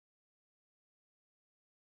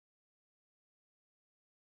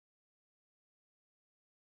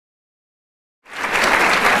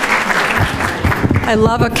I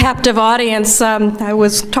love a captive audience. I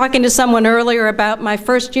was talking to someone earlier about my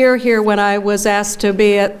first year here when I was asked to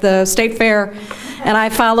be at the State Fair, and I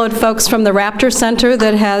followed folks from the Raptor Center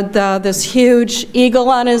that had this huge eagle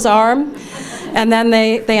on his arm. And then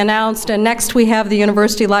they announced, and next we have the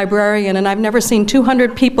university librarian, and I've never seen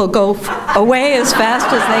 200 people go away as fast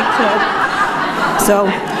as they could. So,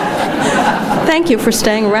 thank you for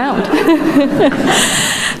staying around.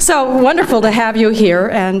 So wonderful to have you here,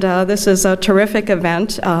 and this is a terrific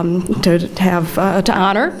event to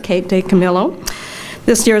honor Kate DiCamillo,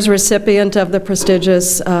 this year's recipient of the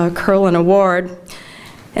prestigious Kerlan Award.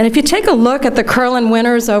 And if you take a look at the Kerlan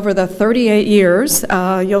winners over the 38 years,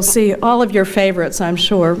 you'll see all of your favorites, I'm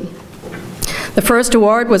sure. The first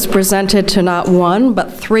award was presented to not one,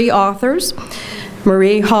 but 3 authors: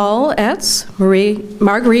 Marie Hall Etz,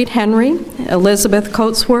 Marguerite Henry, Elizabeth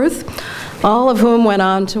Coatsworth, all of whom went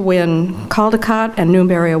on to win Caldecott and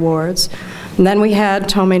Newbery Awards. And then we had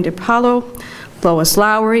Tommy DiPaolo, Lois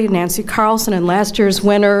Lowry, Nancy Carlson, and last year's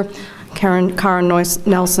winner, Karen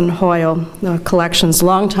Nelson Hoyle, the collection's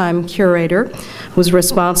longtime curator, who was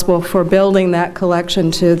responsible for building that collection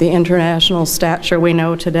to the international stature we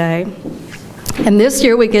know today. And this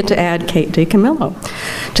year we get to add Kate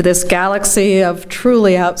DiCamillo to this galaxy of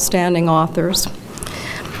truly outstanding authors.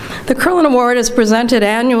 The Kerlan Award is presented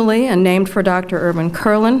annually and named for Dr. Irvin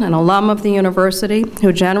Kerlan, an alum of the university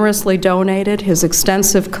who generously donated his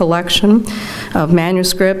extensive collection of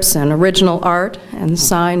manuscripts and original art and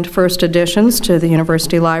signed first editions to the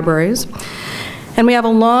university libraries. And we have a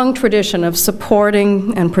long tradition of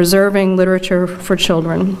supporting and preserving literature for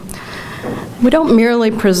children. We don't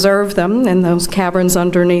merely preserve them in those caverns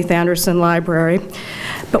underneath Anderson Library,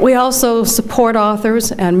 but we also support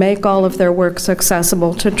authors and make all of their works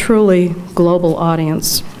accessible to truly global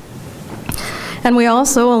audience. And we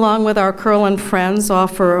also, along with our Kerlan friends,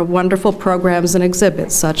 offer wonderful programs and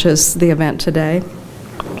exhibits, such as the event today.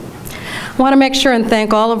 I want to make sure and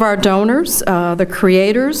thank all of our donors, the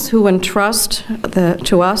creators who entrust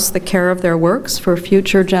to us the care of their works for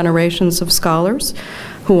future generations of scholars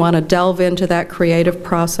who want to delve into that creative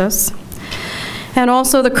process. And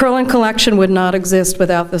also, the Kerlan collection would not exist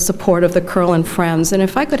without the support of the Kerlan friends. And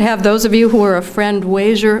if I could have those of you who are a friend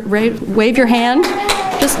wave your hand.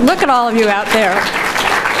 Just look at all of you out there.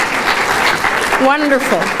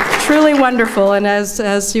 Wonderful, truly wonderful. And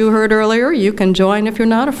as you heard earlier, you can join if you're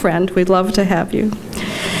not a friend. We'd love to have you.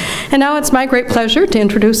 And now it's my great pleasure to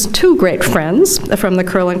introduce 2 great friends from the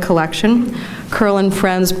Kerlan collection, Kerlan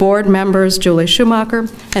Friends board members Julie Schumacher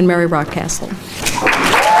and Mary Rockcastle.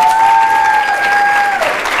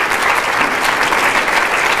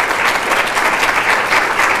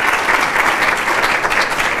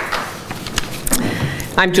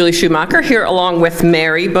 I'm Julie Schumacher, here along with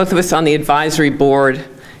Mary, both of us on the advisory board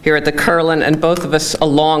here at the Kerlan, and both of us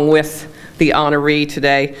along with the honoree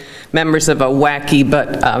today, members of a wacky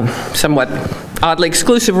but somewhat oddly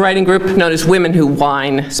exclusive writing group known as Women Who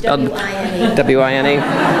Whine, spelled W-I-N-E.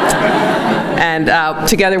 And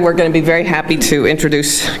together we're going to be very happy to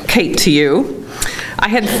introduce Kate to you. I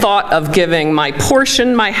had thought of giving my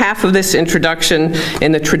half of this introduction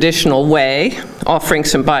in the traditional way, offering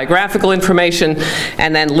some biographical information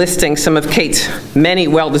and then listing some of Kate's many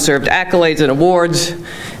well-deserved accolades and awards,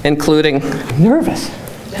 including, nervous.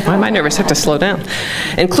 Why am I nervous? I have to slow down.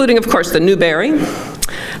 Including, of course, the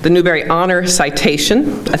Newbery Honor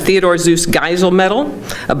Citation, a Theodore Seuss Geisel Medal,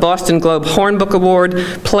 a Boston Globe Hornbook Award,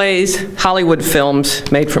 plays, Hollywood films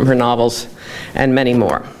made from her novels, and many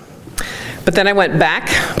more. But then I went back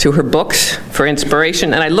to her books for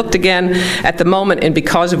inspiration, and I looked again at the moment in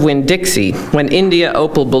Because of Winn-Dixie, when India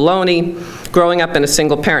Opal Bologna, growing up in a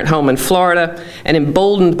single-parent home in Florida, and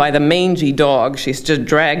emboldened by the mangy dog she's just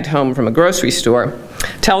dragged home from a grocery store,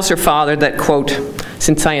 tells her father that, quote,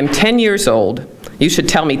 "Since I am 10 years old, you should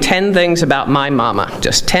tell me 10 things about my mama.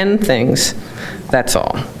 Just 10 things, that's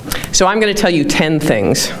all." So I'm going to tell you 10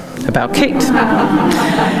 things about Kate.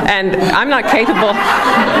 And I'm not capable.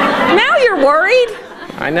 Now you're worried?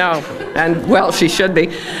 I know, and well, she should be.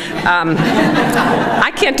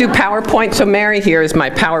 I can't do PowerPoint, so Mary here is my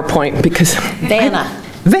PowerPoint because...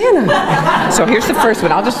 Vanna. So here's the first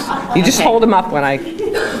one. You just hold them up when I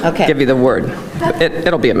give you the word.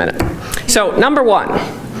 It'll be a minute. So number 1.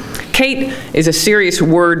 Kate is a serious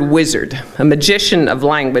word wizard, a magician of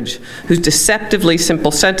language whose deceptively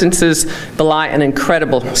simple sentences belie an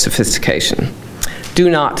incredible sophistication. Do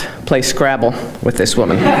not play Scrabble with this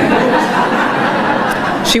woman.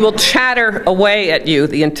 She will chatter away at you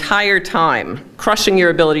the entire time, crushing your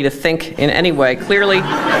ability to think in any way clearly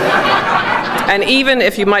And even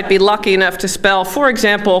if you might be lucky enough to spell, for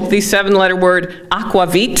example, the 7-letter word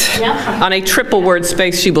aquavit on a triple word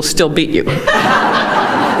space, she will still beat you.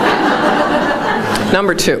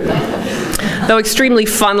 Number 2. Though extremely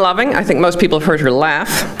fun-loving, I think most people have heard her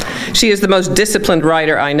laugh, she is the most disciplined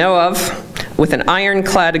writer I know of, with an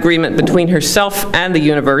ironclad agreement between herself and the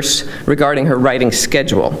universe regarding her writing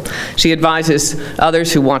schedule. She advises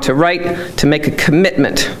others who want to write to make a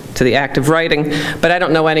commitment to the act of writing, but I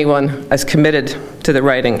don't know anyone as committed to the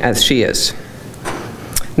writing as she is.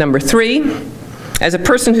 Number 3, as a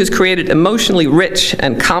person who's created emotionally rich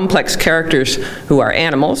and complex characters who are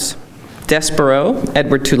animals, Despereaux,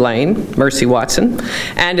 Edward Tulane, Mercy Watson,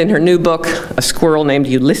 and in her new book, A Squirrel Named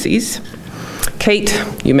Ulysses, Kate,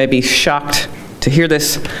 you may be shocked to hear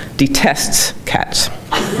this, detests cats.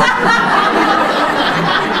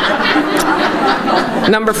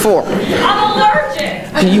 Number 4. I'm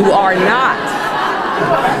allergic. You are not.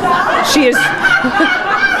 She is,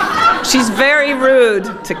 she's very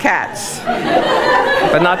rude to cats,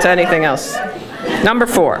 but not to anything else. Number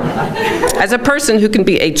 4, as a person who can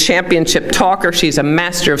be a championship talker, she's a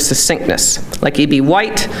master of succinctness. Like E.B.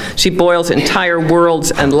 White, she boils entire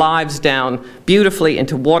worlds and lives down beautifully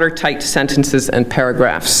into watertight sentences and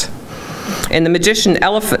paragraphs. In The Magician's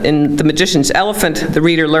Elephant, the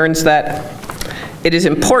reader learns that it is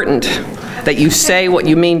important that you say what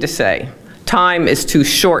you mean to say. Time is too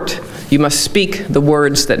short. You must speak the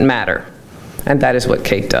words that matter. And that is what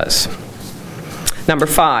Kate does. Number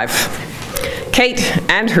 5. Kate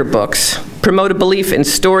and her books promote a belief in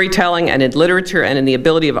storytelling and in literature and in the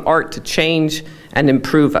ability of art to change and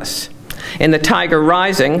improve us. In The Tiger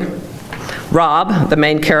Rising, Rob, the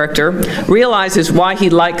main character, realizes why he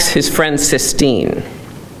likes his friend Sistine.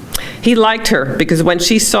 He liked her because when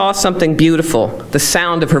she saw something beautiful, the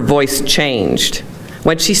sound of her voice changed.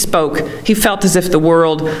 When she spoke, he felt as if the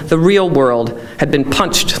world, the real world, had been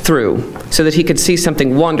punched through so that he could see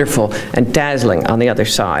something wonderful and dazzling on the other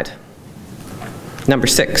side. Number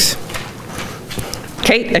 6.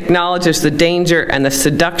 Kate acknowledges the danger and the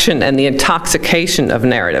seduction and the intoxication of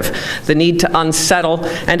narrative, the need to unsettle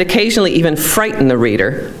and occasionally even frighten the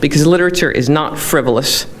reader, because literature is not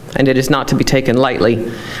frivolous and it is not to be taken lightly,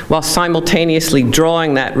 while simultaneously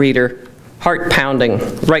drawing that reader, heart-pounding,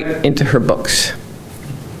 right into her books.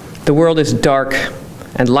 The world is dark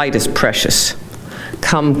and light is precious.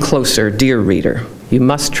 Come closer, dear reader. You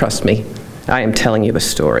must trust me. I am telling you a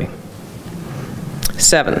story.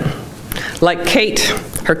 7. Like Kate,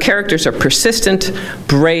 her characters are persistent,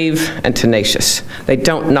 brave, and tenacious. They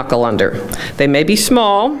don't knuckle under. They may be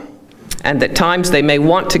small, and at times they may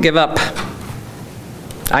want to give up.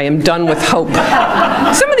 I am done with hope.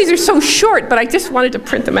 Some of these are so short, but I just wanted to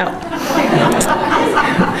print them out.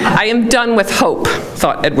 I am done with hope,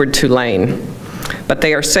 thought Edward Tulane. But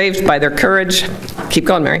they are saved by their courage, keep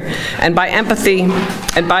going, Mary, and by empathy,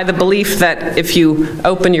 and by the belief that if you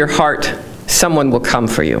open your heart, someone will come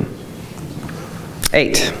for you.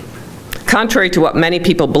 8. Contrary to what many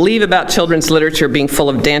people believe about children's literature being full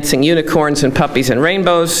of dancing unicorns and puppies and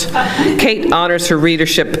rainbows, Kate honors her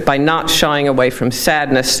readership by not shying away from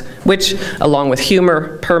sadness, which, along with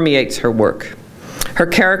humor, permeates her work. Her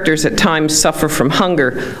characters at times suffer from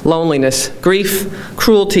hunger, loneliness, grief,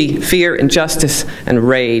 cruelty, fear, injustice, and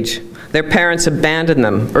rage. Their parents abandon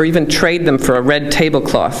them or even trade them for a red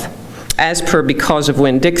tablecloth. As per Because of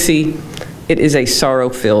Winn-Dixie, it is a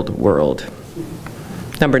sorrow-filled world.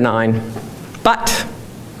 Number 9. But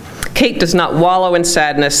Kate does not wallow in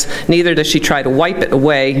sadness, neither does she try to wipe it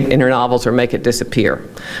away in her novels or make it disappear.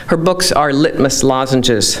 Her books are litmus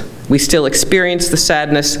lozenges. We still experience the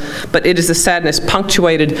sadness, but it is the sadness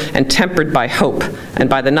punctuated and tempered by hope and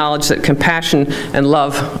by the knowledge that compassion and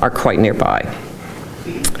love are quite nearby.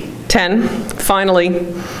 10. Finally,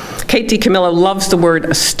 Kate DiCamillo loves the word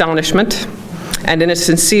astonishment, and in a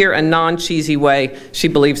sincere and non-cheesy way, she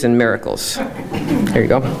believes in miracles. Here you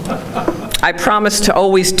go. I promise to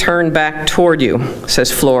always turn back toward you,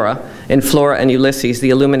 says Flora, in Flora and Ulysses, The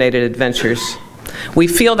Illuminated Adventures. We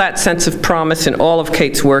feel that sense of promise in all of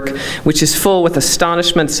Kate's work, which is full with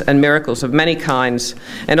astonishments and miracles of many kinds,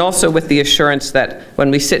 and also with the assurance that when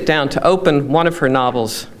we sit down to open one of her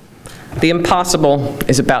novels, the impossible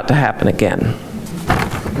is about to happen again.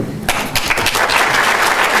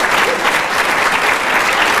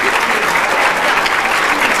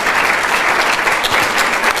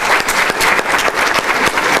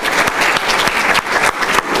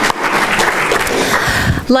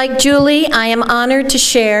 Like Julie, I am honored to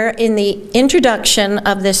share in the introduction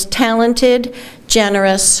of this talented,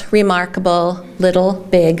 generous, remarkable, little,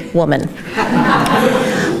 big woman.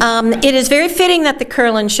 It is very fitting that the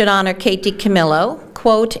Kerlan should honor Kate DiCamillo,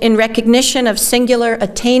 quote, in recognition of singular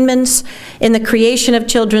attainments in the creation of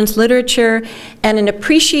children's literature and an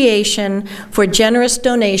appreciation for generous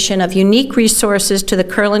donation of unique resources to the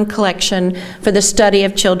Kerlan collection for the study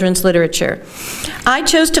of children's literature. I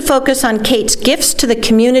chose to focus on Kate's gifts to the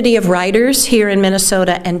community of writers here in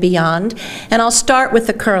Minnesota and beyond, and I'll start with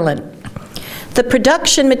the Kerlan. The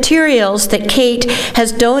production materials that Kate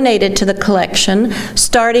has donated to the collection,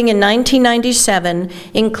 starting in 1997,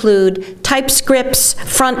 include typescripts,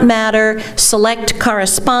 front matter, select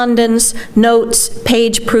correspondence, notes,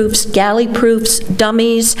 page proofs, galley proofs,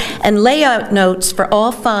 dummies, and layout notes for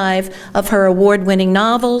all 5 of her award-winning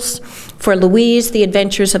novels, for Louise, The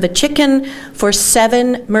Adventures of a Chicken, for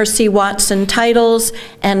 7 Mercy Watson titles,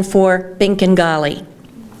 and for Binkengali.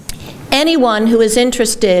 Anyone who is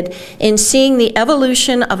interested in seeing the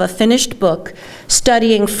evolution of a finished book,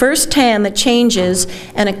 studying firsthand the changes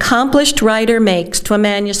an accomplished writer makes to a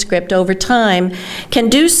manuscript over time, can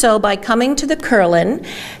do so by coming to the Kerlan,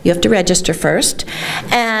 you have to register first,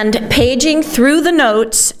 and paging through the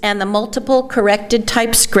notes and the multiple corrected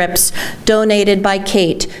typescripts donated by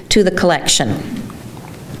Kate to the collection.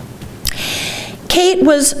 Kate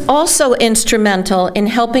was also instrumental in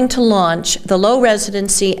helping to launch the low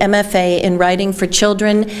residency MFA in Writing for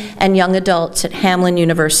Children and Young Adults at Hamline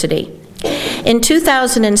University. In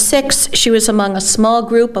 2006, she was among a small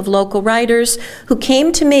group of local writers who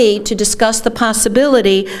came to me to discuss the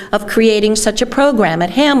possibility of creating such a program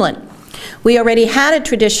at Hamline. We already had a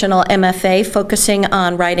traditional MFA focusing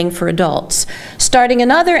on writing for adults. Starting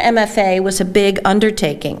another MFA was a big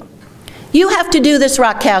undertaking. "You have to do this,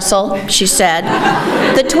 Rockcastle," she said.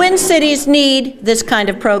 "The Twin Cities need this kind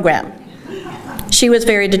of program." She was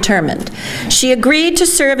very determined. She agreed to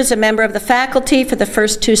serve as a member of the faculty for the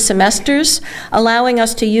first 2 semesters, allowing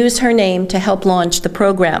us to use her name to help launch the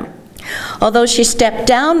program. Although she stepped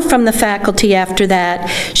down from the faculty after that,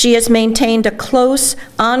 she has maintained a close,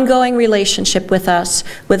 ongoing relationship with us,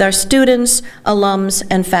 with our students, alums,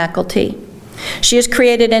 and faculty. She has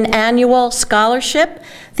created an annual scholarship,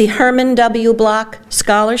 the Herman W. Block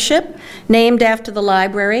Scholarship, named after the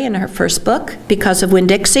library in her first book, Because of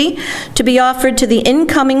Winn-Dixie, to be offered to the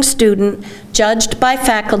incoming student, judged by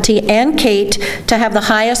faculty and Kate to have the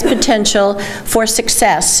highest potential for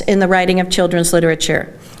success in the writing of children's literature.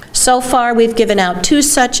 So far, we've given out 2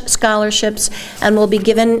 such scholarships, and we'll be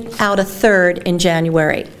giving out a 3rd in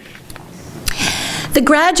January. The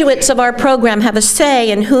graduates of our program have a say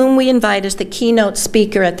in whom we invite as the keynote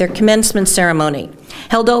speaker at their commencement ceremony,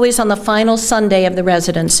 held always on the final Sunday of the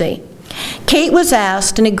residency. Kate was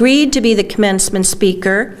asked and agreed to be the commencement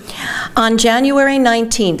speaker on January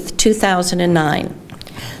 19th, 2009.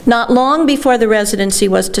 Not long before the residency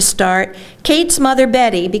was to start, Kate's mother,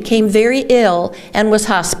 Betty, became very ill and was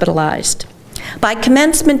hospitalized. By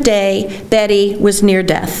commencement day, Betty was near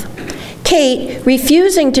death. Kate,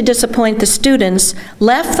 refusing to disappoint the students,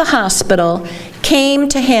 left the hospital, came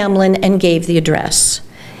to Hamline, and gave the address.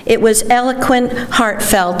 It was eloquent,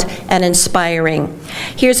 heartfelt, and inspiring.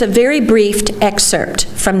 Here's a very brief excerpt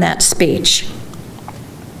from that speech.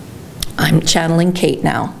 I'm channeling Kate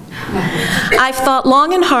now. "I've thought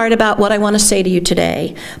long and hard about what I want to say to you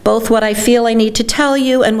today, both what I feel I need to tell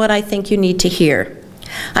you and what I think you need to hear.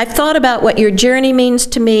 I've thought about what your journey means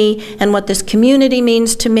to me and what this community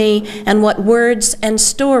means to me and what words and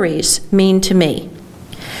stories mean to me.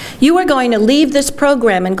 You are going to leave this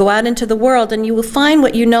program and go out into the world, and you will find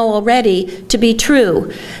what you know already to be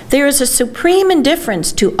true. There is a supreme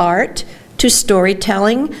indifference to art, to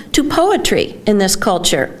storytelling, to poetry in this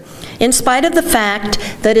culture, in spite of the fact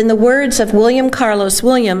that, in the words of William Carlos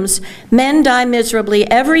Williams, men die miserably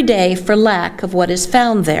every day for lack of what is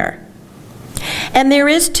found there. And there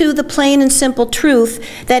is, too, the plain and simple truth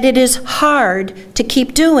that it is hard to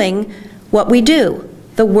keep doing what we do.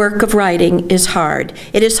 The work of writing is hard.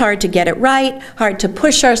 It is hard to get it right, hard to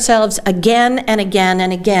push ourselves again and again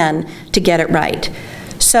and again to get it right.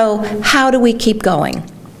 So how do we keep going?"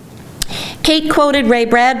 Kate quoted Ray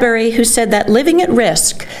Bradbury, who said that living at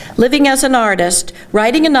risk, living as an artist,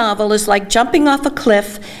 writing a novel is like jumping off a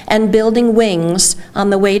cliff and building wings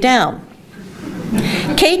on the way down.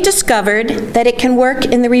 Kate discovered that it can work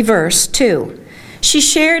in the reverse, too. She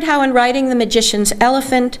shared how in writing The Magician's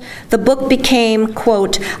Elephant, the book became,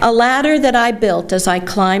 quote, "a ladder that I built as I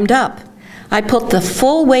climbed up. I put the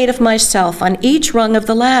full weight of myself on each rung of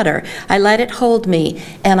the ladder. I let it hold me,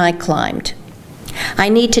 and I climbed. I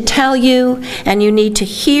need to tell you, and you need to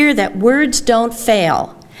hear, that words don't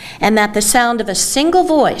fail, and that the sound of a single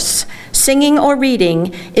voice, singing or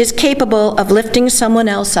reading, is capable of lifting someone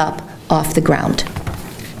else up off the ground."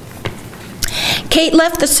 Kate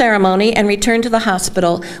left the ceremony and returned to the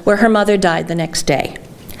hospital where her mother died the next day.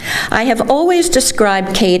 I have always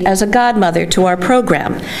described Kate as a godmother to our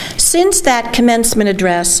program. Since that commencement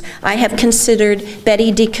address, I have considered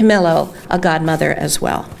Betty DiCamillo a godmother as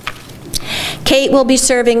well. Kate will be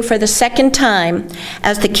serving for the second time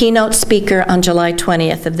as the keynote speaker on July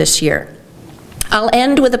 20th of this year. I'll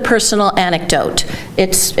end with a personal anecdote.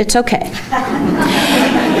 It's okay.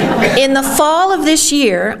 In the fall of this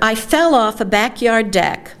year, I fell off a backyard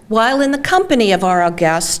deck while in the company of our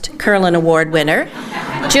august Kerlan Award winner,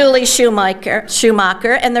 Julie Schumacher,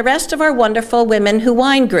 and the rest of our wonderful Women Who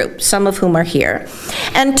Wine group, some of whom are here,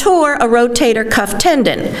 and tore a rotator cuff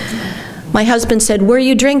tendon. My husband said, "Were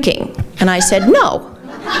you drinking?" And I said, "No."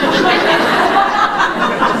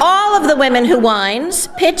 All of the Women Who Wines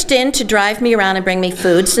pitched in to drive me around and bring me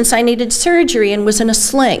food since I needed surgery and was in a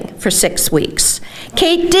sling for 6 weeks.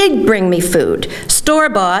 Kate did bring me food,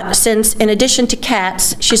 store-bought, since in addition to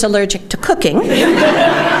cats, she's allergic to cooking,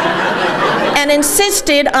 and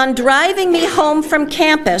insisted on driving me home from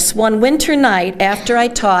campus one winter night after I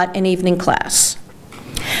taught an evening class.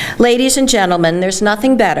 Ladies and gentlemen, there's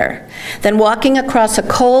nothing better than walking across a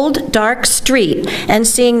cold, dark street and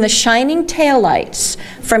seeing the shining taillights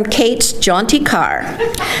from Kate's jaunty car,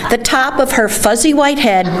 the top of her fuzzy white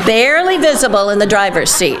head barely visible in the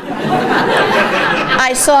driver's seat.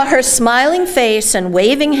 I saw her smiling face and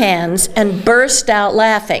waving hands and burst out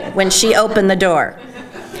laughing when she opened the door.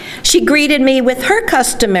 She greeted me with her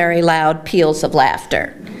customary loud peals of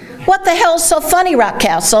laughter. "What the hell's so funny,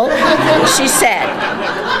 Rockcastle?" she said.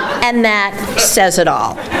 And that says it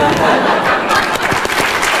all.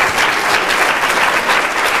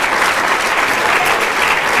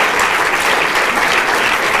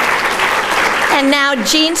 And now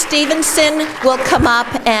Jean Stevenson will come up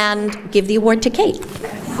and give the award to Kate.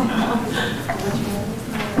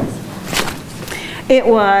 It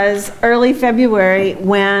was early February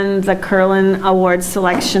when the Kerlan Award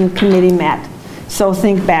Selection Committee met. So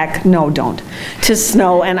think back, no, don't, to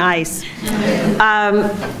snow and ice.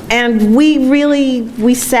 And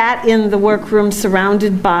we sat in the workroom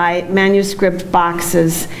surrounded by manuscript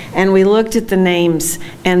boxes, and we looked at the names,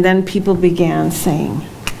 and then people began saying,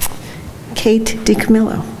 Kate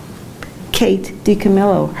DiCamillo, Kate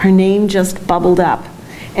DiCamillo. Her name just bubbled up.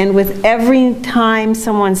 And with every time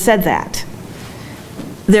someone said that,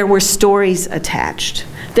 there were stories attached.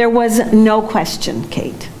 There was no question,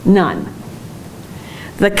 Kate, none.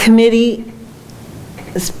 The committee's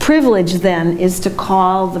privilege then is to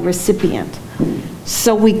call the recipient.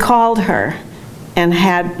 So we called her and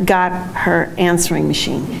got her answering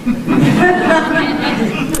machine.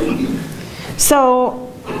 So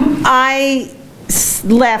I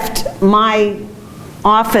left my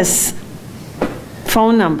office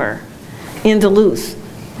phone number in Duluth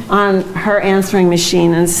on her answering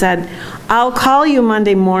machine and said, "I'll call you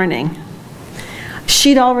Monday morning."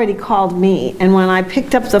 She'd already called me, and when I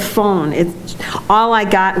picked up the phone, all I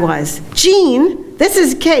got was, "Jean, this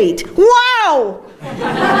is Kate. Wow!"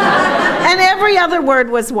 And every other word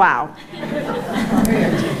was wow.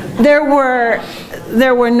 There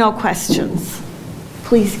were no questions.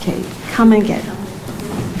 Please, Kate, come and get them.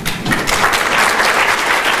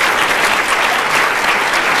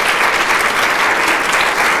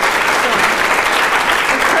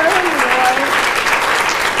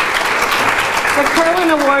 The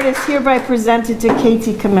Kerlan Award is hereby presented to Kate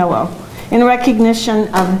DiCamillo in recognition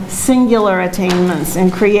of singular attainments in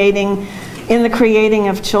the creating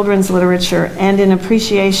of children's literature and in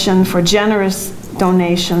appreciation for generous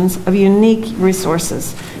donations of unique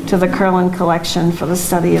resources to the Kerlan Collection for the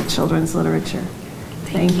study of children's literature.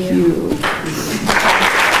 Thank you.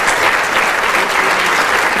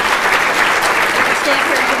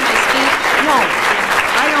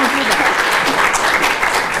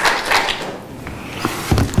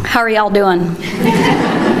 How are y'all doing?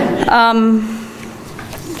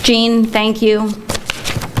 Jean, thank you.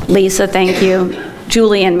 Lisa, thank you.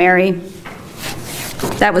 Julie and Mary.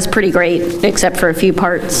 That was pretty great, except for a few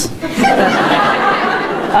parts.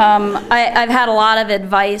 I've had a lot of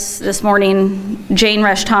advice this morning. Jane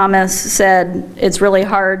Rush Thomas said, "It's really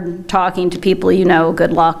hard talking to people you know,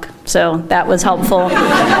 good luck." So that was helpful.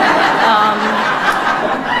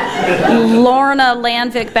 Lorna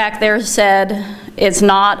Landvik back there said, "It's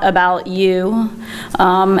not about you,"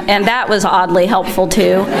 and that was oddly helpful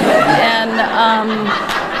too. And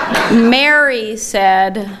Mary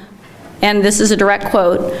said, and this is a direct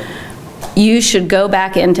quote, "You should go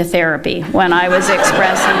back into therapy," when I was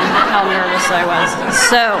expressing how nervous I was.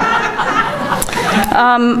 So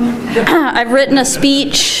I've written a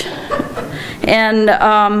speech, and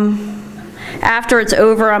After it's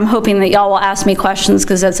over, I'm hoping that y'all will ask me questions,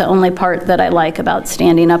 because that's the only part that I like about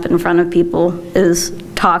standing up in front of people, is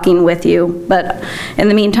talking with you. But in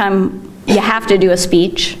the meantime, you have to do a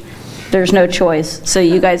speech. There's no choice, so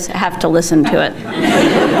you guys have to listen to it.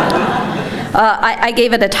 I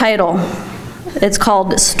gave it a title. It's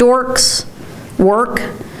called Storks, Work,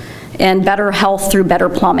 and Better Health Through Better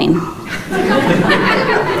Plumbing.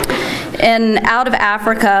 And out of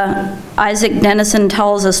Africa, Isaac Dennison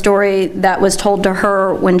tells a story that was told to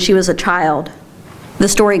her when she was a child. The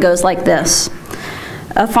story goes like this.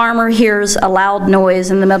 A farmer hears a loud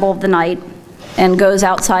noise in the middle of the night and goes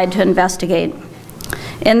outside to investigate.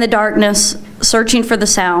 In the darkness, searching for the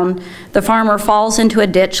sound, the farmer falls into a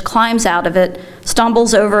ditch, climbs out of it,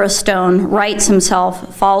 stumbles over a stone, rights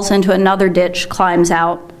himself, falls into another ditch, climbs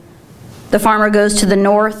out. The farmer goes to the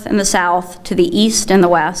north and the south, to the east and the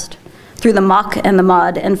west, through the muck and the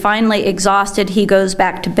mud, and finally, exhausted, he goes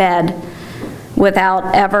back to bed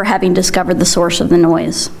without ever having discovered the source of the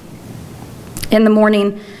noise. In the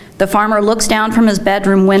morning, the farmer looks down from his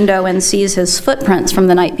bedroom window and sees his footprints from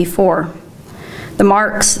the night before. The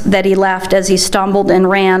marks that he left as he stumbled and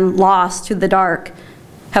ran, lost through the dark,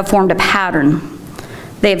 have formed a pattern.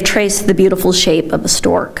 They have traced the beautiful shape of a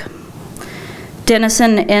stork.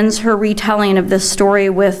 Dennison ends her retelling of this story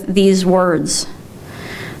with these words.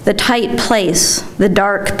 The tight place, the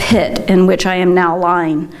dark pit in which I am now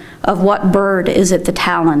lying, of what bird is it the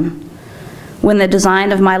talon? When the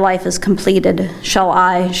design of my life is completed, shall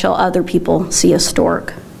other people see a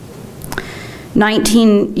stork?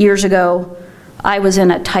 19 years ago, I was in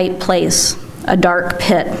a tight place, a dark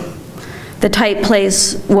pit. The tight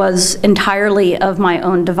place was entirely of my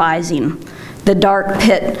own devising. The dark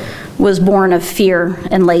pit was born of fear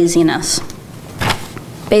and laziness.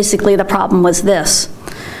 Basically, the problem was this.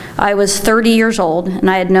 I was 30 years old, and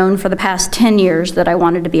I had known for the past 10 years that I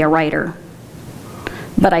wanted to be a writer.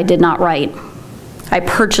 But I did not write. I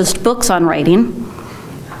purchased books on writing.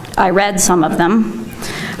 I read some of them.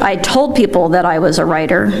 I told people that I was a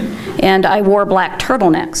writer, and I wore black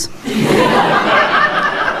turtlenecks.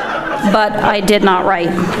 But I did not write.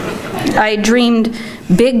 I dreamed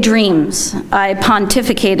big dreams. I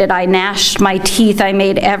pontificated. I gnashed my teeth. I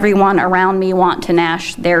made everyone around me want to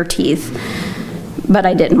gnash their teeth. But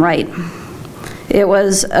I didn't write. It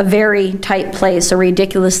was a very tight place, a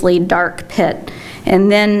ridiculously dark pit. And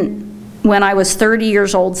then when I was 30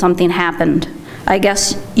 years old, something happened. I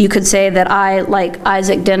guess you could say that I, like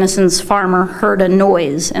Isaac Dennison's farmer, heard a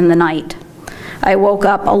noise in the night. I woke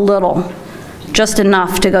up a little, just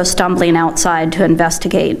enough to go stumbling outside to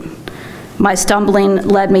investigate. My stumbling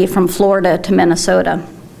led me from Florida to Minnesota.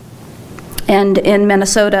 And in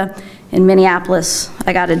Minnesota, in Minneapolis,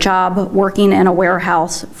 I got a job working in a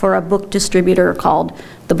warehouse for a book distributor called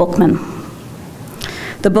The Bookman.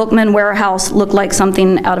 The Bookman warehouse looked like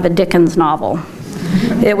something out of a Dickens novel.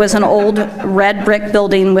 It was an old red brick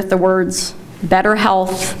building with the words, "Better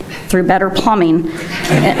Health Through Better Plumbing,"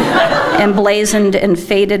 emblazoned in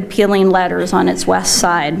faded, peeling letters on its west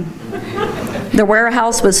side. The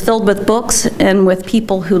warehouse was filled with books and with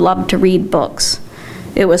people who loved to read books.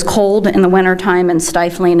 It was cold in the wintertime and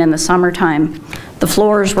stifling in the summertime. The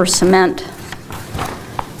floors were cement.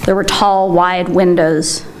 There were tall, wide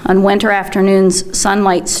windows. On winter afternoons,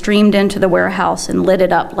 sunlight streamed into the warehouse and lit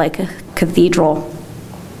it up like a cathedral.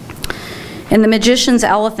 In The Magician's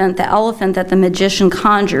Elephant, the elephant that the magician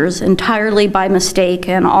conjures, entirely by mistake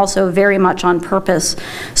and also very much on purpose,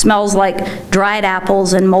 smells like dried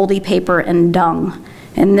apples and moldy paper and dung.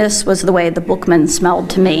 And this was the way the Bookman smelled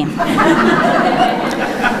to me.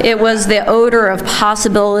 It was the odor of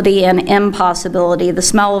possibility and impossibility, the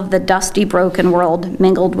smell of the dusty, broken world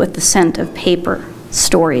mingled with the scent of paper,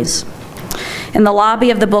 stories. In the lobby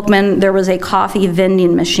of the Bookman, there was a coffee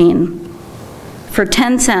vending machine. For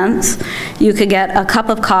 10 cents, you could get a cup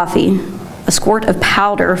of coffee, a squirt of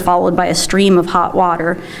powder followed by a stream of hot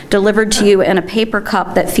water, delivered to you in a paper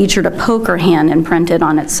cup that featured a poker hand imprinted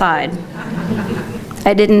on its side.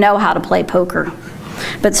 I didn't know how to play poker,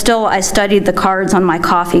 but still I studied the cards on my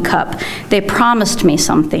coffee cup. They promised me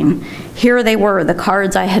something. Here they were, the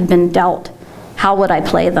cards I had been dealt. How would I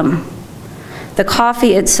play them? The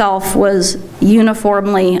coffee itself was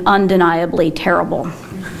uniformly, undeniably terrible.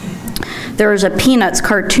 There is a Peanuts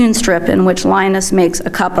cartoon strip in which Linus makes a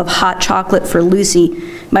cup of hot chocolate for Lucy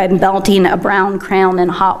by melting a brown crown in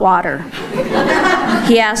hot water.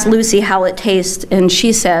 He asks Lucy how it tastes, and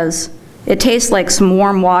she says, "It tastes like some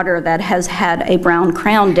warm water that has had a brown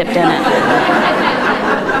crown dipped in it."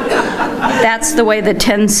 That's the way the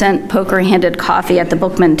 10-cent poker-handed coffee at the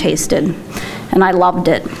Bookman tasted, and I loved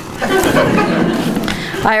it.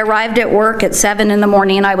 I arrived at work at 7 in the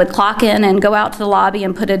morning. I would clock in and go out to the lobby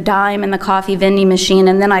and put a dime in the coffee vending machine,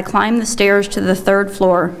 and then I climbed the stairs to the 3rd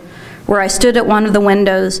floor, where I stood at one of the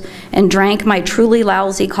windows and drank my truly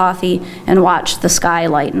lousy coffee and watched the sky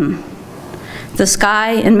lighten. The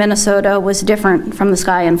sky in Minnesota was different from the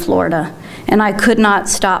sky in Florida, and I could not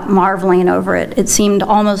stop marveling over it. It seemed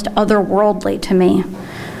almost otherworldly to me.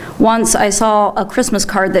 Once I saw a Christmas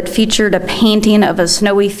card that featured a painting of a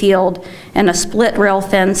snowy field and a split rail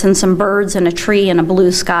fence and some birds and a tree and a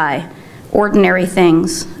blue sky. Ordinary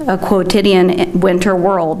things, a quotidian winter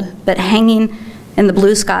world, but hanging in the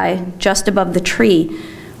blue sky just above the tree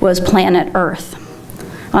was planet Earth.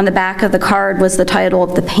 On the back of the card was the title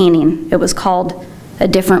of the painting. It was called A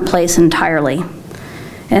Different Place Entirely.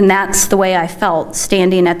 And that's the way I felt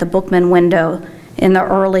standing at the Bookman window in the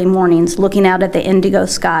early mornings, looking out at the indigo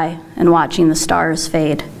sky and watching the stars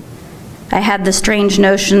fade. I had the strange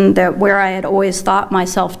notion that where I had always thought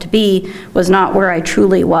myself to be was not where I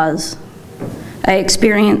truly was. I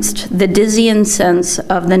experienced the dizzying sense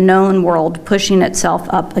of the known world pushing itself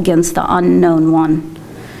up against the unknown one.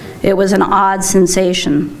 It was an odd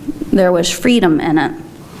sensation. There was freedom in it.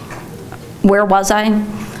 Where was I?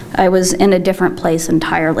 I was in a different place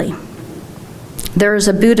entirely. There is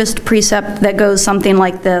a Buddhist precept that goes something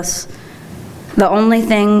like this: the only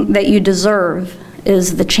thing that you deserve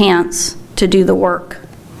is the chance to do the work.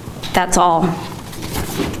 That's all.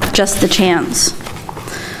 Just the chance.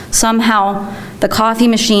 Somehow, the coffee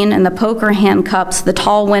machine and the poker hand cups, the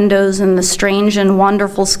tall windows and the strange and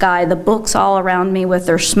wonderful sky, the books all around me with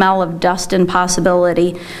their smell of dust and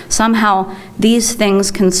possibility, somehow these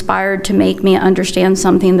things conspired to make me understand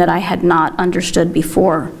something that I had not understood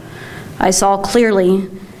before. I saw clearly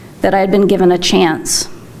that I had been given a chance.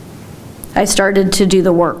 I started to do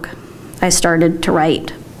the work. I started to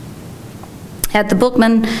write. At the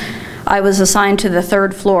Bookman, I was assigned to the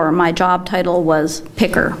 3rd floor. My job title was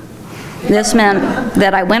picker. This meant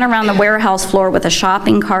that I went around the warehouse floor with a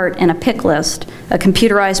shopping cart and a pick list, a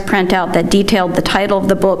computerized printout that detailed the title of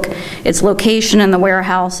the book, its location in the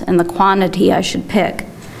warehouse, and the quantity I should pick.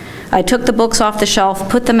 I took the books off the shelf,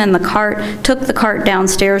 put them in the cart, took the cart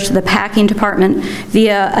downstairs to the packing department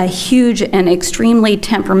via a huge and extremely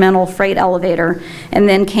temperamental freight elevator, and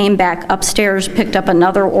then came back upstairs, picked up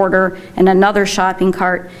another order and another shopping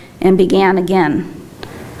cart, and began again.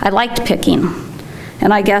 I liked picking,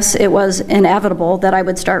 and I guess it was inevitable that I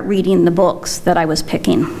would start reading the books that I was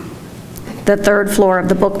picking. The 3rd floor of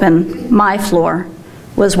the Bookman, my floor,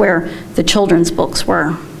 was where the children's books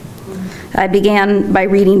were. I began by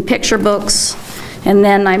reading picture books, and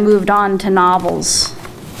then I moved on to novels.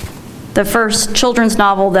 The first children's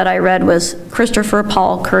novel that I read was Christopher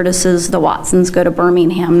Paul Curtis's The Watsons Go to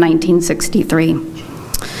Birmingham, 1963.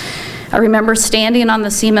 I remember standing on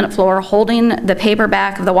the cement floor, holding the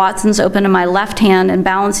paperback of The Watsons open in my left hand and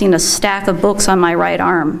balancing a stack of books on my right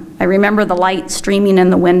arm. I remember the light streaming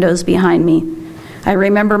in the windows behind me. I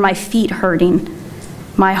remember my feet hurting,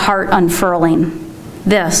 my heart unfurling.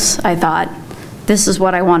 This, I thought, this is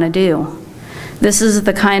what I want to do. This is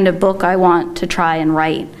the kind of book I want to try and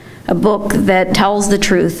write, a book that tells the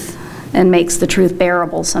truth and makes the truth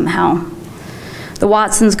bearable somehow. The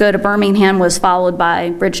Watsons Go to Birmingham was followed by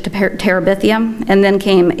Bridge to Terabithia, and then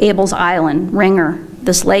came Abel's Island, Ringer,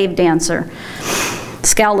 The Slave Dancer,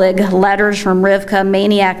 Skellig, Letters from Rivka,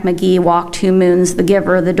 Maniac McGee, Walk 2 Moons, The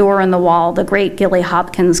Giver, The Door in the Wall, The Great Gilly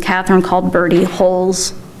Hopkins, Catherine Called Birdie,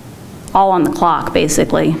 Holes, all on the clock,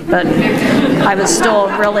 basically, but I was still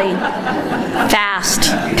a really fast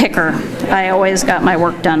picker. I always got my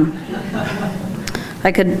work done.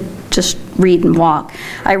 I could just read and walk.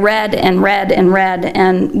 I read and read and read,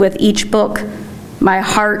 and with each book, my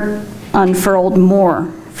heart unfurled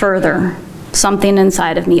more, further. Something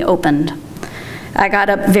inside of me opened. I got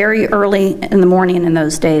up very early in the morning in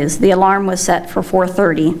those days. The alarm was set for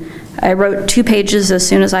 4:30. I wrote 2 pages as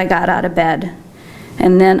soon as I got out of bed.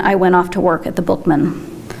 And then I went off to work at the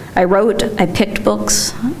Bookman. I wrote, I picked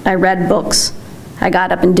books, I read books. I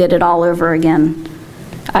got up and did it all over again.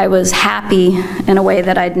 I was happy in a way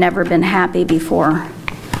that I'd never been happy before.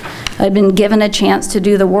 I'd been given a chance to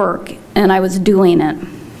do the work, and I was doing it.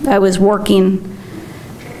 I was working,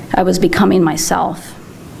 I was becoming myself.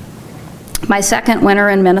 My second winter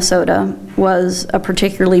in Minnesota was a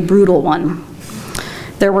particularly brutal one.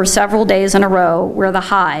 There were several days in a row where the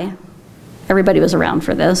high, everybody was around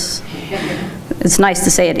for this, it's nice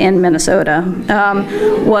to say it in Minnesota,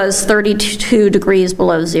 was 32 degrees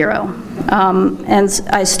below zero. And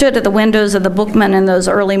I stood at the windows of the Bookman in those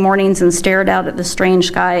early mornings and stared out at the strange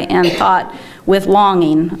sky and thought with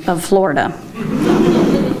longing of Florida.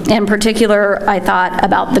 In particular, I thought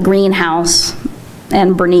about the greenhouse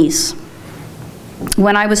and Bernice.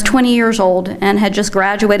 When I was 20 years old and had just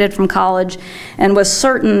graduated from college and was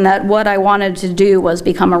certain that what I wanted to do was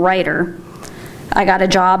become a writer, I got a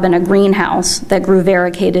job in a greenhouse that grew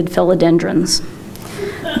variegated philodendrons.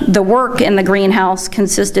 The work in the greenhouse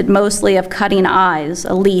consisted mostly of cutting eyes,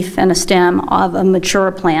 a leaf and a stem of a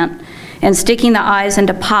mature plant, and sticking the eyes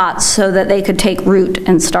into pots so that they could take root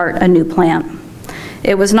and start a new plant.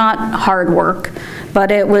 It was not hard work,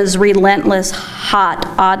 but it was relentless, hot,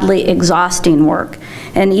 oddly exhausting work.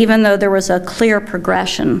 And even though there was a clear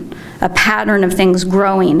progression, a pattern of things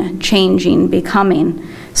growing, changing, becoming,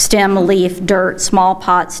 stem, leaf, dirt, small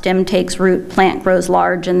pot, stem takes root, plant grows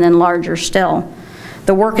large, and then larger still,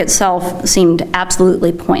 the work itself seemed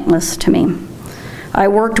absolutely pointless to me. I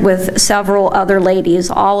worked with several other ladies.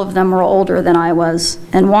 All of them were older than I was,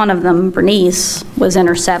 and one of them, Bernice, was in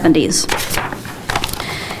her 70s.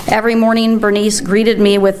 Every morning, Bernice greeted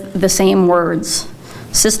me with the same words.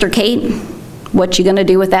 Sister Kate, what you gonna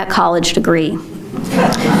do with that college degree?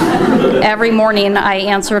 Every morning, I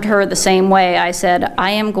answered her the same way. I said,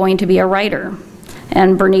 I am going to be a writer.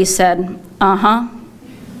 And Bernice said, uh-huh.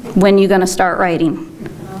 When you gonna start writing?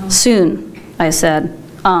 Soon, I said.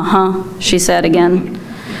 Uh-huh, she said again.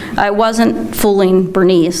 I wasn't fooling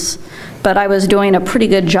Bernice, but I was doing a pretty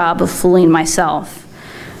good job of fooling myself.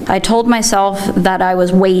 I told myself that I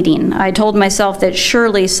was waiting. I told myself that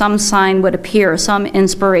surely some sign would appear, some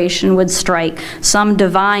inspiration would strike, some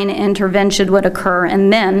divine intervention would occur,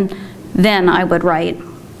 and then I would write.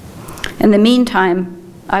 In the meantime,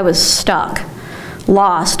 I was stuck,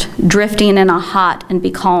 lost, drifting in a hot and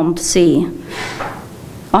becalmed sea.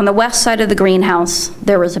 On the west side of the greenhouse,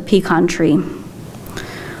 there was a pecan tree.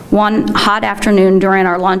 One hot afternoon during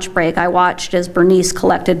our lunch break, I watched as Bernice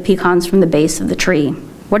collected pecans from the base of the tree.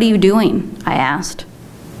 What are you doing? I asked.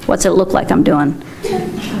 What's it look like I'm doing?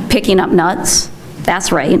 Picking up nuts?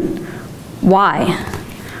 That's right. Why?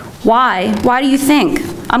 Why? Why do you think?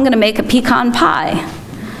 I'm gonna make a pecan pie.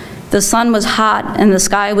 The sun was hot and the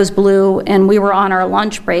sky was blue and we were on our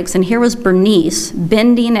lunch breaks and here was Bernice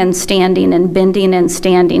bending and standing and bending and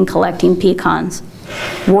standing collecting pecans,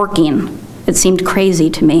 working. It seemed crazy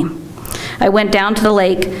to me. I went down to the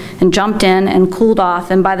lake and jumped in and cooled off,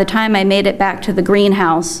 and by the time I made it back to the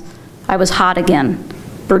greenhouse, I was hot again.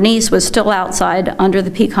 Bernice was still outside under the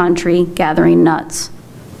pecan tree gathering nuts.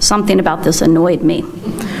 Something about this annoyed me.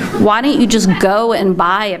 Why don't you just go and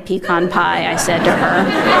buy a pecan pie, I said to her.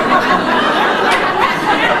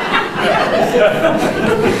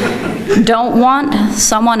 Don't want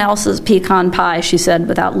someone else's pecan pie, she said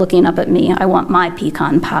without looking up at me. I want my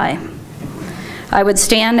pecan pie. I would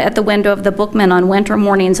stand at the window of the Bookman on winter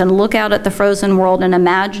mornings and look out at the frozen world and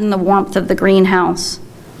imagine the warmth of the greenhouse.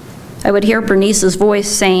 I would hear Bernice's voice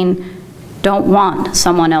saying, don't want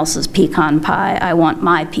someone else's pecan pie, I want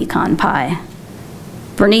my pecan pie.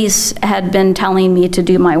 Bernice had been telling me to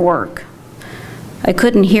do my work. I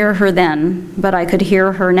couldn't hear her then, but I could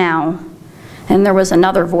hear her now. And there was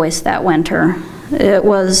another voice that winter. It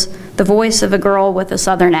was the voice of a girl with a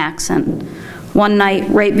Southern accent. One night,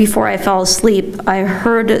 right before I fell asleep, I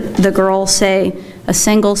heard the girl say a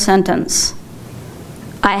single sentence.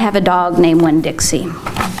 I have a dog named Winn-Dixie.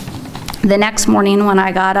 The next morning when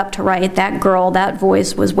I got up to write, that girl, that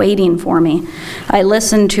voice was waiting for me. I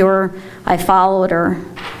listened to her, I followed her,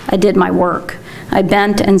 I did my work. I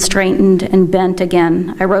bent and straightened and bent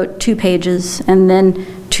again. I wrote 2 pages and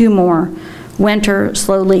then 2 more. Winter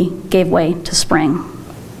slowly gave way to spring.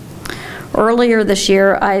 Earlier this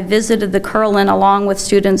year, I visited the Kerlan along with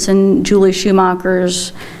students in Julie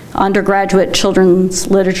Schumacher's undergraduate children's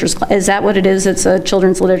literature class. Is that what it is? It's a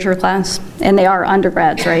children's literature class? And they are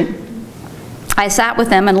undergrads, right? I sat with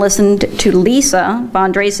them and listened to Lisa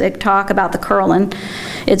von Drasik talk about the Kerlan,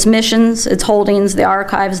 its missions, its holdings, the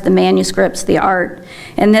archives, the manuscripts, the art.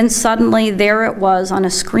 And then suddenly there it was on a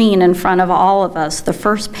screen in front of all of us, the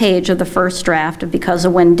first page of the first draft of Because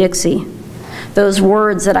of Winn-Dixie. Those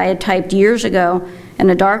words that I had typed years ago in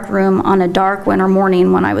a dark room on a dark winter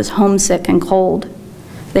morning when I was homesick and cold.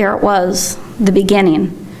 There it was, the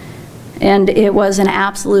beginning. And it was an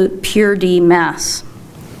absolute pure D mess.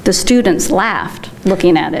 The students laughed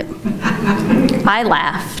looking at it. I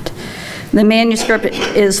laughed. The manuscript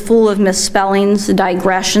is full of misspellings,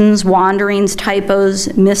 digressions, wanderings,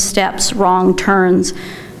 typos, missteps, wrong turns.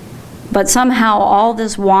 But somehow all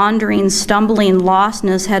this wandering, stumbling,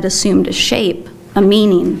 lostness had assumed a shape, a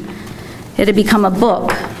meaning. It had become a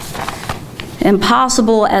book.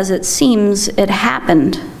 Impossible as it seems, it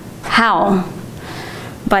happened. How?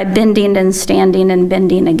 By bending and standing and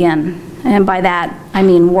bending again. And by that, I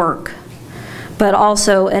mean work. But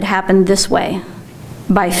also it happened this way,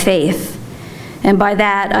 by faith. And by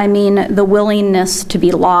that, I mean the willingness to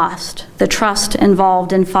be lost, the trust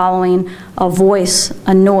involved in following a voice,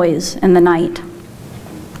 a noise in the night.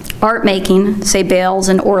 Art making, say Bales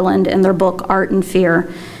and Orland in their book Art and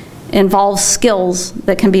Fear, involves skills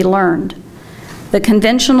that can be learned. The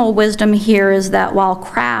conventional wisdom here is that while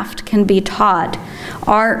craft can be taught,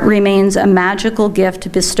 art remains a magical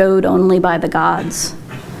gift bestowed only by the gods.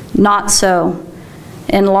 Not so.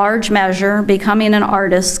 In large measure, becoming an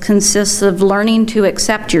artist consists of learning to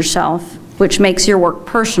accept yourself, which makes your work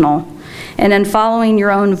personal, and in following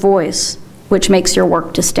your own voice, which makes your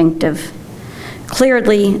work distinctive.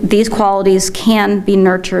 Clearly, these qualities can be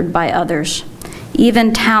nurtured by others.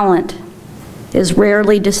 Even talent is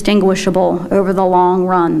rarely distinguishable over the long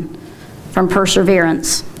run from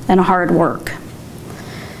perseverance and hard work.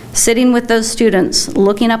 Sitting with those students,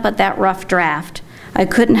 looking up at that rough draft, I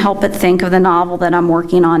couldn't help but think of the novel that I'm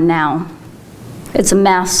working on now. It's a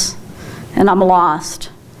mess, and I'm lost.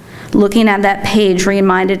 Looking at that page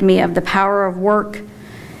reminded me of the power of work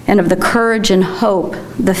and of the courage and hope,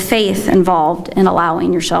 the faith involved in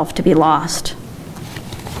allowing yourself to be lost.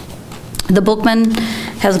 The Bookman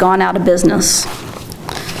has gone out of business.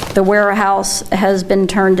 The warehouse has been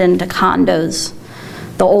turned into condos.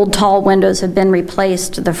 The old tall windows have been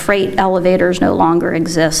replaced. The freight elevators no longer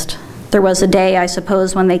exist. There was a day, I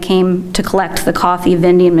suppose, when they came to collect the coffee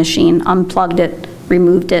vending machine, unplugged it,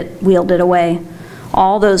 removed it, wheeled it away.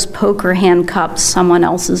 All those poker hand cups, someone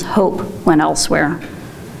else's hope went elsewhere.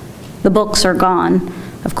 The books are gone.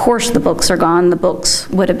 Of course the books are gone. The books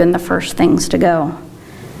would have been the first things to go.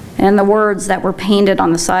 And the words that were painted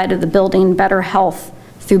on the side of the building, better health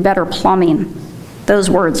through better plumbing, those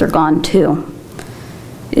words are gone too.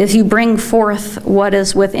 If you bring forth what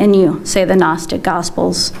is within you, say the Gnostic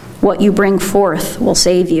Gospels, what you bring forth will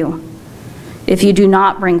save you. If you do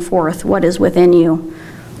not bring forth what is within you,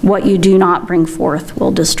 what you do not bring forth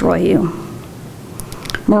will destroy you.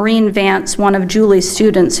 Maureen Vance, one of Julie's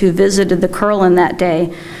students who visited the Kerlan that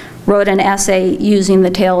day, wrote an essay using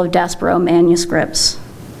the Tale of Despero manuscripts.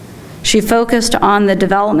 She focused on the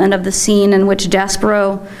development of the scene in which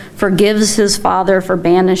Despero forgives his father for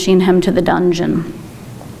banishing him to the dungeon.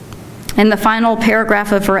 In the final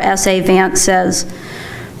paragraph of her essay, Vance says,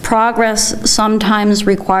 "Progress sometimes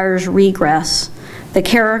requires regress. The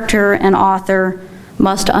character and author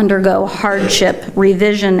must undergo hardship,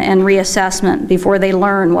 revision, and reassessment before they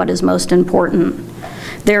learn what is most important.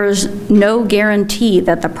 There is no guarantee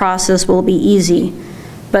that the process will be easy,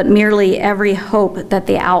 but merely every hope that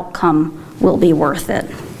the outcome will be worth it."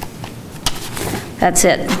 That's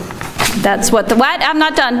it. That's what I'm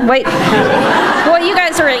not done. Wait. Boy, you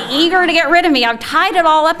guys are eager to get rid of me. I've tied it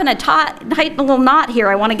all up in a tight little knot here.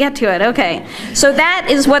 I want to get to it. Okay. So that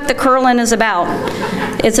is what the Kerlan is about.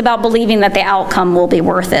 It's about believing that the outcome will be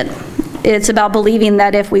worth it. It's about believing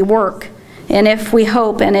that if we work, and if we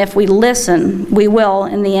hope, and if we listen, we will,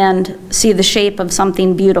 in the end, see the shape of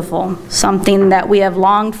something beautiful, something that we have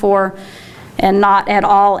longed for and not at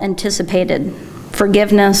all anticipated.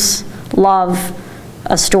 Forgiveness, love,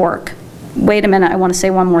 a stork. Wait a minute, I want to say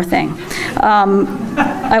one more thing.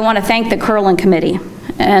 I want to thank the Kerlan Committee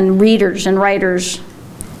and readers and writers,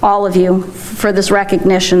 all of you, for this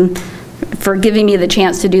recognition, for giving me the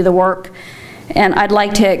chance to do the work. And I'd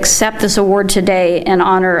like to accept this award today in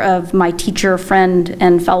honor of my teacher, friend,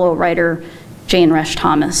 and fellow writer, Jane Resch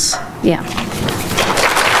Thomas. Yeah.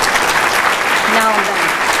 Now I'm done.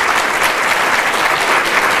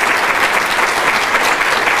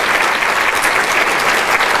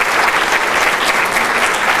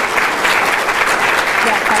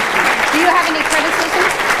 Do you have any criticism?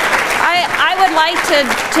 I would like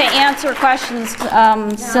to answer questions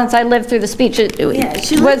since I lived through the speech.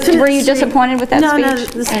 Were you disappointed with that speech? No,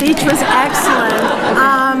 the speech was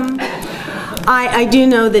excellent. I do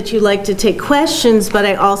know that you like to take questions, but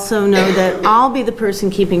I also know that I'll be the person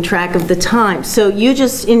keeping track of the time. So you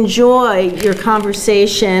just enjoy your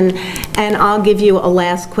conversation, and I'll give you a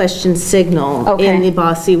last question signal in the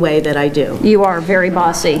bossy way that I do. You are very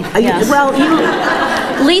bossy. Yes. Well,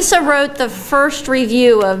 Lisa wrote the first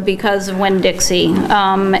review of Because of Winn-Dixie,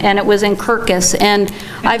 and it was in Kirkus. And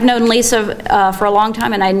I've known Lisa for a long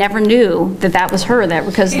time, and I never knew that that was her,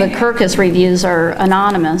 because the Kirkus reviews are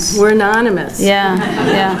anonymous. We're anonymous. Yeah,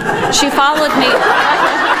 yeah. She followed me.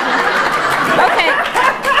 Okay.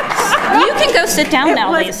 You can go sit down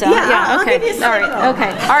now, Lisa. Yeah, okay. I'll give you all right.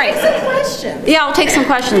 Okay. All right. Take some questions. Yeah, I'll take some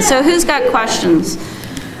questions. So who's got questions?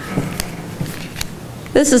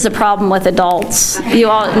 This is a problem with adults. You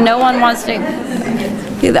all, no one wants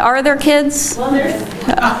to. Are there kids? Well,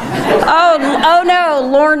 oh no,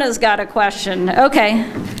 Lorna's got a question. Okay.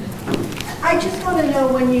 I just want to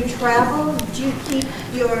know, when you travel, do you keep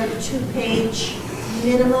your 2-page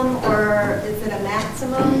minimum, or is it a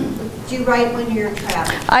maximum? Do you write when you're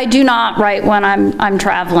traveling? I do not write when I'm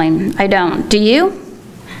traveling. I don't. Do you?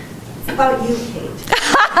 It's about you, Kate.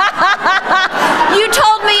 You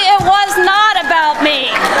told me it was not about me.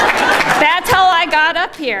 That's how I got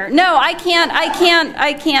up here. No, I can't.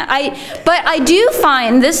 But I do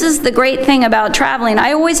find, this is the great thing about traveling,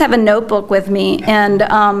 I always have a notebook with me,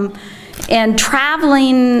 and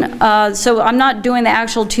traveling, so I'm not doing the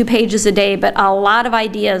actual 2 pages a day, but a lot of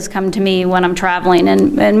ideas come to me when I'm traveling,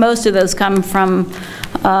 and most of those come from,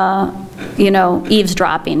 you know,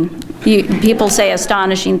 eavesdropping. People say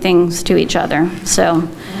astonishing things to each other, so,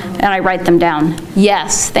 and I write them down.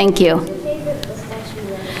 Yes, thank you.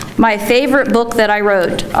 My favorite book that I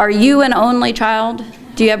wrote. Are you an only child?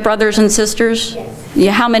 Do you have brothers and sisters? Yes.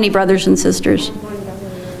 Yeah, how many brothers and sisters?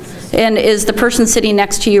 And is the person sitting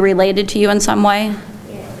next to you related to you in some way?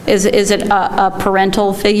 Is it a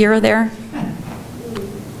parental figure there?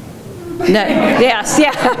 No, yes,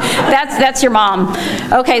 yeah, that's your mom.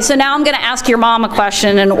 Okay, so now I'm going to ask your mom a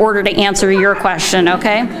question in order to answer your question,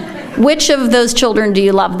 okay? Which of those children do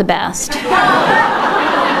you love the best?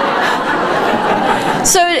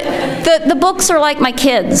 So the books are like my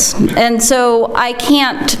kids, and so I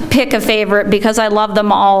can't pick a favorite because I love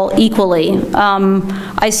them all equally.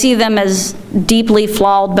 I see them as deeply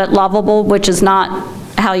flawed but lovable, which is not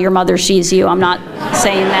how your mother sees you. I'm not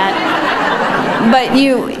saying that. But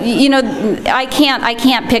you know, I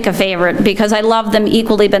can't pick a favorite because I love them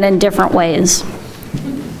equally but in different ways.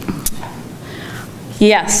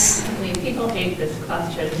 Yes. People hate this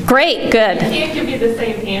question. Great, good. I can't give you the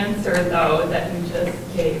same answer, though, that you just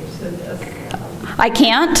gave to this. I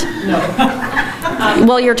can't? No.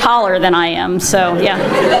 Well, you're taller than I am, so yeah.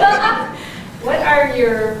 What are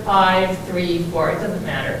your 5, 3, 4, it doesn't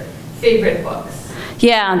matter, favorite books?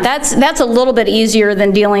 Yeah, that's a little bit easier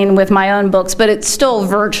than dealing with my own books, but it's still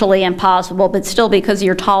virtually impossible. But still, because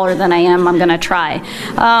you're taller than I am, I'm going to try.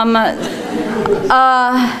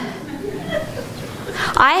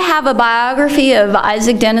 I have a biography of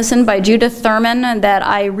Isaac Denison by Judith Thurman that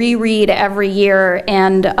I reread every year,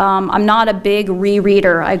 and I'm not a big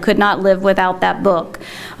rereader. I could not live without that book.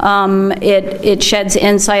 It sheds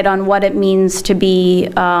insight on what it means to be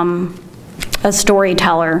a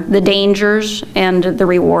storyteller, the dangers and the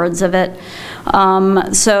rewards of it.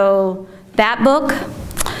 So that book.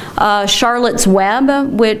 Charlotte's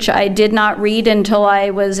Web, which I did not read until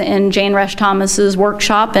I was in Jane Resch Thomas's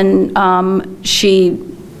workshop, and she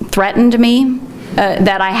threatened me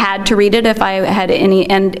that I had to read it if I had any,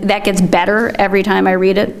 and that gets better every time I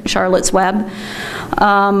read it, Charlotte's Web.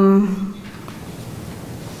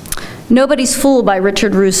 Nobody's Fool by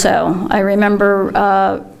Richard Rousseau. I remember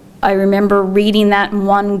reading that in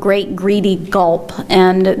one great greedy gulp,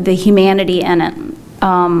 and the humanity in it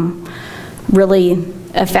really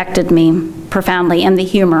affected me profoundly, and the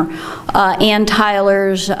humor. Ann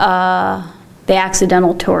Tyler's The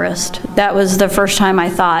Accidental Tourist. That was the first time I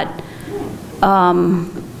thought, I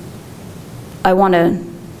want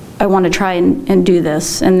to try and do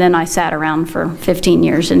this, and then I sat around for 15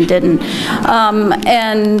 years and didn't.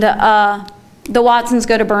 The Watsons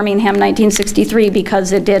Go to Birmingham, 1963,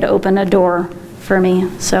 because it did open a door for me.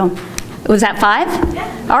 So, was that 5?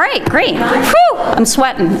 Yeah. All right, great. Whew, I'm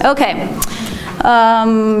sweating. Okay.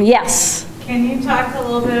 Yes. Can you talk a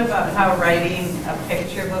little bit about how writing a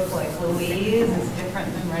picture book like Louise is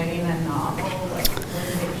different than writing a novel? Like,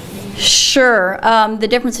 Sure. The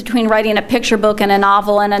difference between writing a picture book and a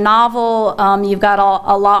novel. In a novel, you've got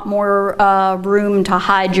a lot more room to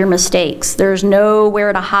hide your mistakes. There's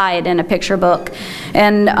nowhere to hide in a picture book,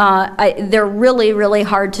 and they're really, really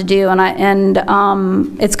hard to do. And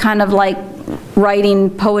it's kind of like writing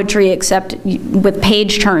poetry, except with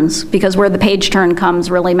page turns, because where the page turn comes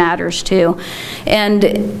really matters too. And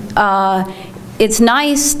it's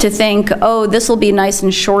nice to think, oh, this will be nice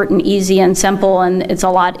and short and easy and simple, and it's a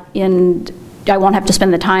lot in, I won't have to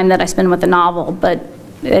spend the time that I spend with a novel, but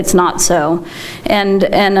it's not so. And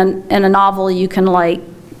in a novel, you can like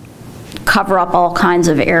cover up all kinds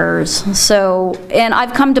of errors. So, and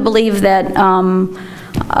I've come to believe that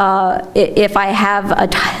if I have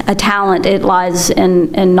a talent, it lies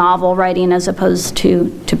in novel writing as opposed to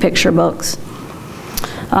picture books.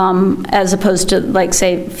 As opposed to, like,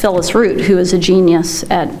 say, Phyllis Root, who is a genius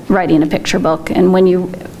at writing a picture book. And when you,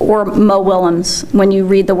 or Mo Willems, when you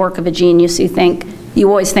read the work of a genius, you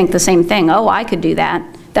always think the same thing. Oh, I could do that.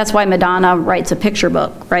 That's why Madonna writes a picture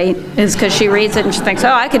book, right? Is because she reads it and she thinks,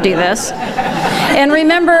 oh, I could do this. And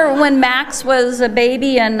remember when Max was a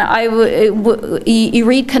baby and you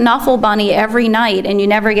read Knuffle Bunny every night and you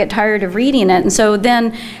never get tired of reading it. And so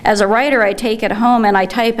then as a writer, I take it home and I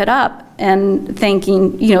type it up and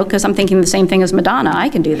thinking, you know, because I'm thinking the same thing as Madonna, I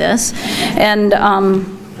can do this. And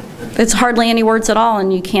it's hardly any words at all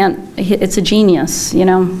and you can't, it's a genius, you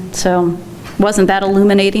know, so. Wasn't that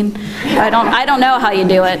illuminating? I don't know how you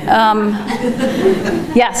do it.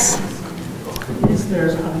 Yes? Is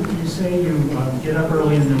there, you say you get up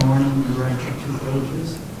early in the morning and write your 2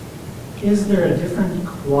 pages. Is there a different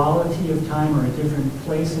quality of time or a different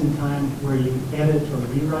place in time where you edit or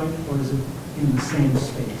rewrite, or is it in the same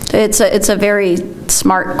space? It's a very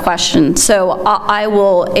smart question. So I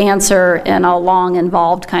will answer in a long,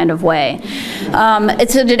 involved kind of way.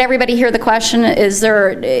 So did everybody hear the question? Is there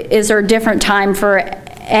a different time for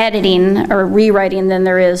editing or rewriting than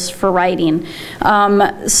there is for writing?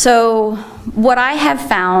 So what I have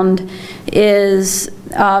found is,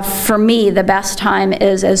 for me, the best time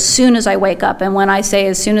is as soon as I wake up. And when I say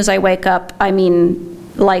as soon as I wake up, I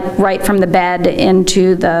mean like right from the bed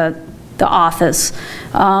into the office.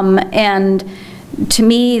 And to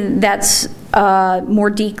me, that's more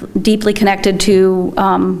deeply connected to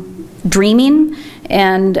dreaming.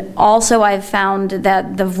 And also I've found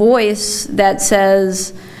that the voice that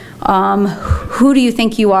says, who do you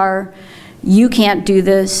think you are? You can't do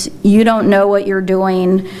this. You don't know what you're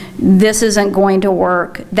doing. This isn't going to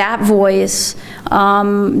work. That voice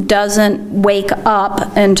doesn't wake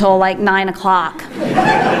up until like 9 o'clock.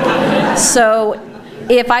 So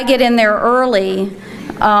if I get in there early,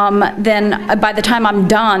 then by the time I'm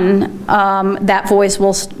done, that voice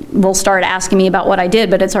will start asking me about what I did,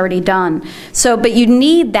 but it's already done. So, but you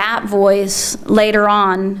need that voice later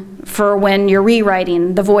on for when you're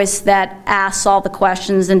rewriting, the voice that asks all the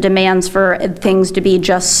questions and demands for things to be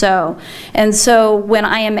just so. And so when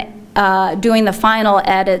I am doing the final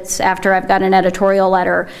edits after I've got an editorial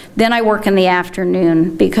letter, then I work in the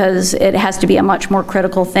afternoon because it has to be a much more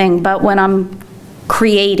critical thing. But when I'm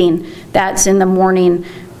creating, that's in the morning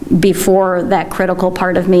before that critical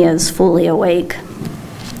part of me is fully awake.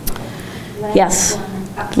 Yes.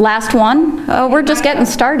 Last one? Oh, we're just getting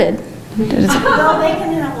started. Well, they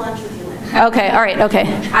can have lunch with you later. Okay, all right, okay.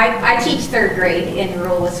 I teach 3rd grade in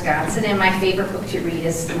rural Wisconsin, and my favorite book to read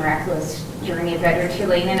is The Miraculous Journey of Edward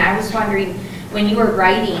Tulane. And I was wondering, when you were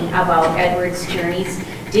writing about Edward's journeys,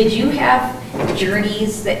 did you have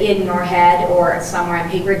journeys that in your head or somewhere on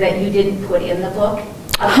paper that you didn't put in the book?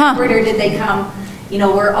 Or did they come, you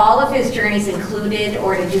know, were all of his journeys included,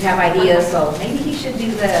 or did you have ideas, so maybe he should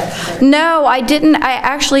do this? No, I didn't.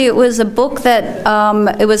 Actually, it was a book that,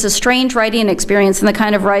 it was a strange writing experience, and the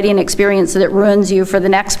kind of writing experience that ruins you for the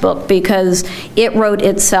next book because it wrote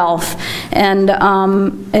itself. And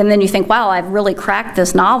then you think, wow, I've really cracked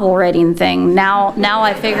this novel writing thing. Now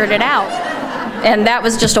I figured it out. And that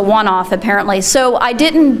was just a one-off, apparently. So I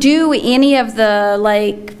didn't do any of the,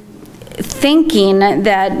 like, thinking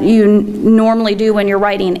that you normally do when you're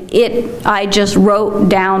writing. I just wrote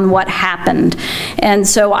down what happened. And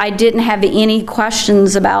so I didn't have any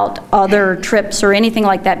questions about other trips or anything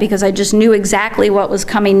like that because I just knew exactly what was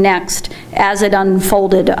coming next. As it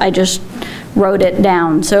unfolded, I just wrote it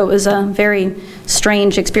down. So it was a very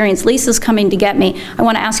strange experience. Lisa's coming to get me. I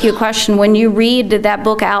want to ask you a question. When you read that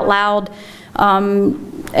book out loud,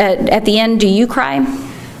 at the end, do you cry?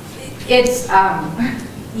 It's,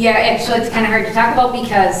 yeah, actually it's kind of hard to talk about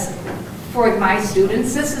because for my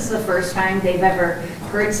students, this is the first time they've ever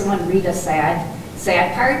heard someone read a sad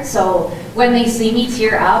part. So when they see me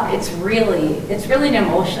tear up, it's really an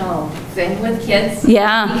emotional thing with kids.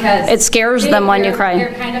 Yeah, because it scares them when you cry.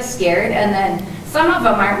 They're kind of scared, and then some of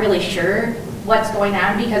them aren't really sure what's going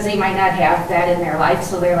on because they might not have that in their life.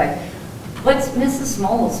 So they're like, "What's Mrs.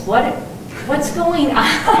 Smoles? What's going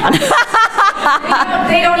on?"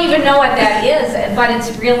 They don't even know what that is, but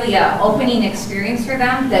it's really an opening experience for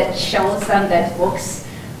them that shows them that books,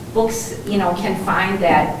 you know, can find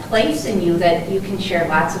that place in you that you can share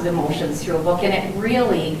lots of emotions through a book, and it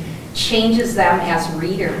really changes them as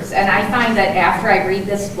readers. And I find that after I read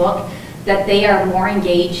this book, that they are more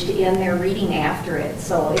engaged in their reading after it.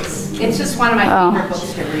 So it's just one of my favorite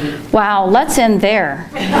books to read. Wow, let's end there,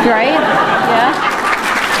 right? Yeah.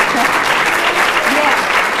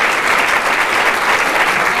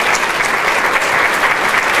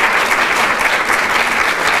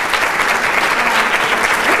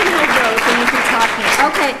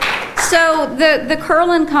 Okay, so the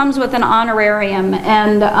Kerlan comes with an honorarium,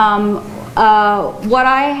 and what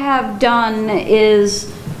I have done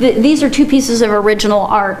is these are two pieces of original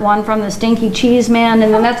art, one from the Stinky Cheese Man,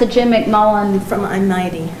 and then that's a Jim McMullen. From I'm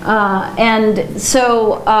Mighty. And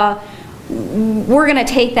so we're going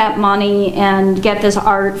to take that money and get this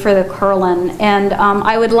art for the Kerlan. And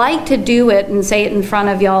I would like to do it and say it in front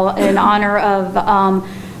of y'all in honor of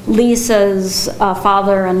Lisa's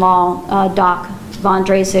father-in-law, Doc Von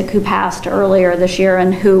Drasek, who passed earlier this year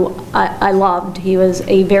and who I loved. He was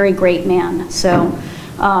a very great man. So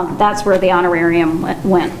that's where the honorarium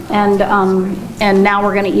went. And now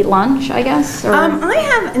we're going to eat lunch, I guess? Or? I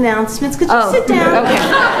have announcements. Could you sit down? Okay.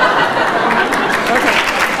 Okay.